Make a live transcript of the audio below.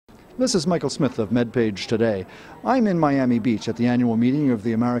This is Michael Smith of MedPage Today. I'm in Miami Beach at the annual meeting of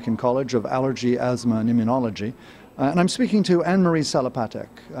the American College of Allergy, Asthma and Immunology, and I'm speaking to Anne-Marie Salapatek,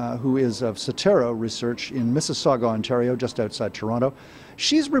 who is of Cetera Research in Mississauga, Ontario, just outside Toronto.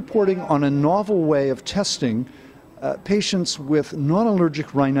 She's reporting on a novel way of testing patients with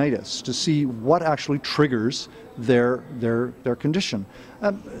non-allergic rhinitis to see what actually triggers their condition.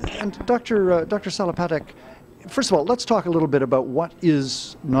 And Dr. Salapatek, first of all, let's talk a little bit about what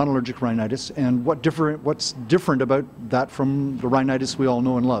is non-allergic rhinitis and what's different about that from the rhinitis we all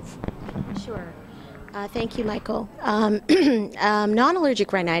know and love. Sure. Thank you, Michael.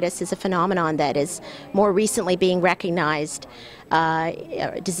 Non-allergic rhinitis is a phenomenon that is more recently being recognized,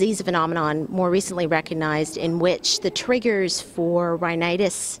 disease phenomenon more recently recognized, in which the triggers for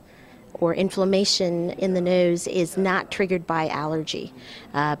rhinitis or inflammation in the nose is not triggered by allergy,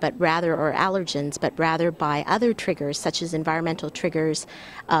 or allergens, but rather by other triggers, such as environmental triggers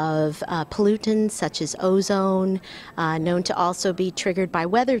of pollutants, such as ozone, known to also be triggered by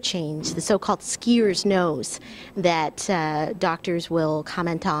weather change, the so-called skier's nose that doctors will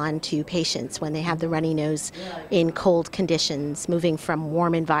comment on to patients when they have the runny nose in cold conditions, moving from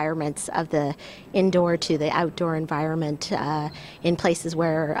warm environments of the indoor to the outdoor environment in places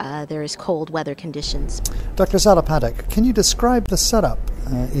where there is cold weather conditions. Dr. Salapatek, can you describe the setup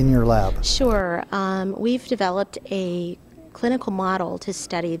in your lab? Sure. We've developed a clinical model to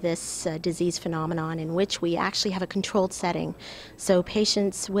study this disease phenomenon, in which we actually have a controlled setting. So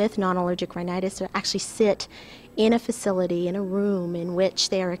patients with non-allergic rhinitis actually sit in a facility, in a room, in which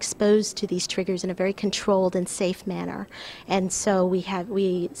they are exposed to these triggers in a very controlled and safe manner. And so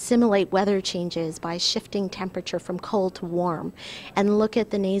we simulate weather changes by shifting temperature from cold to warm, and look at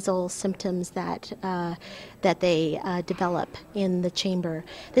the nasal symptoms that they develop in the chamber.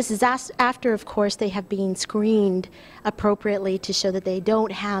 This is after, of course, they have been screened appropriately to show that they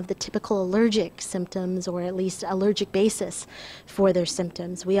don't have the typical allergic symptoms, or at least allergic basis for their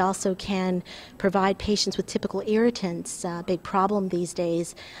symptoms. We also can provide patients with typical irritants, a big problem these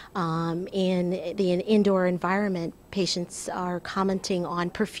days in the indoor environment. Patients are commenting on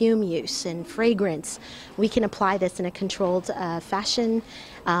perfume use and fragrance. We can apply this in a controlled fashion,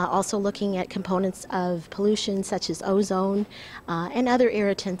 also looking at components of pollution such as ozone and other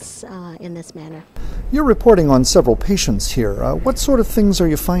irritants in this manner. You're reporting on several patients here. What sort of things are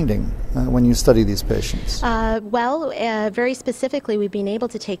you finding when you study these patients? Very specifically, we've been able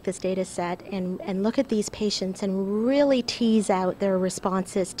to take this data set and look at these patients and really tease out their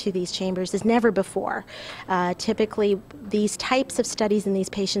responses to these chambers as never before. Typically, these types of studies in these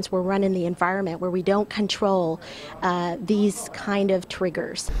patients were run in the environment where we don't control these kind of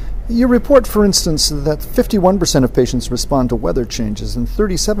triggers. You report, for instance, that 51% of patients respond to weather changes and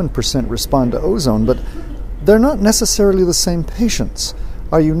 37% respond to ozone, but they're not necessarily the same patients.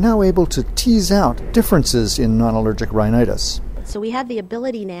 Are you now able to tease out differences in non-allergic rhinitis? So we have the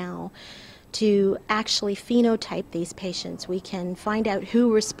ability now to actually phenotype these patients. We can find out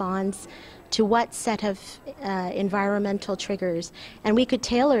who responds to what set of environmental triggers, and we could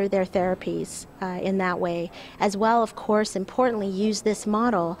tailor their therapies in that way. As well, of course, importantly, use this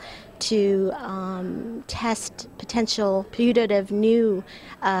model to test potential putative new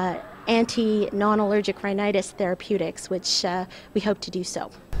anti-non-allergic rhinitis therapeutics, which we hope to do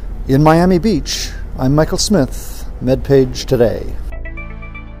so. In Miami Beach, I'm Michael Smith, MedPage Today.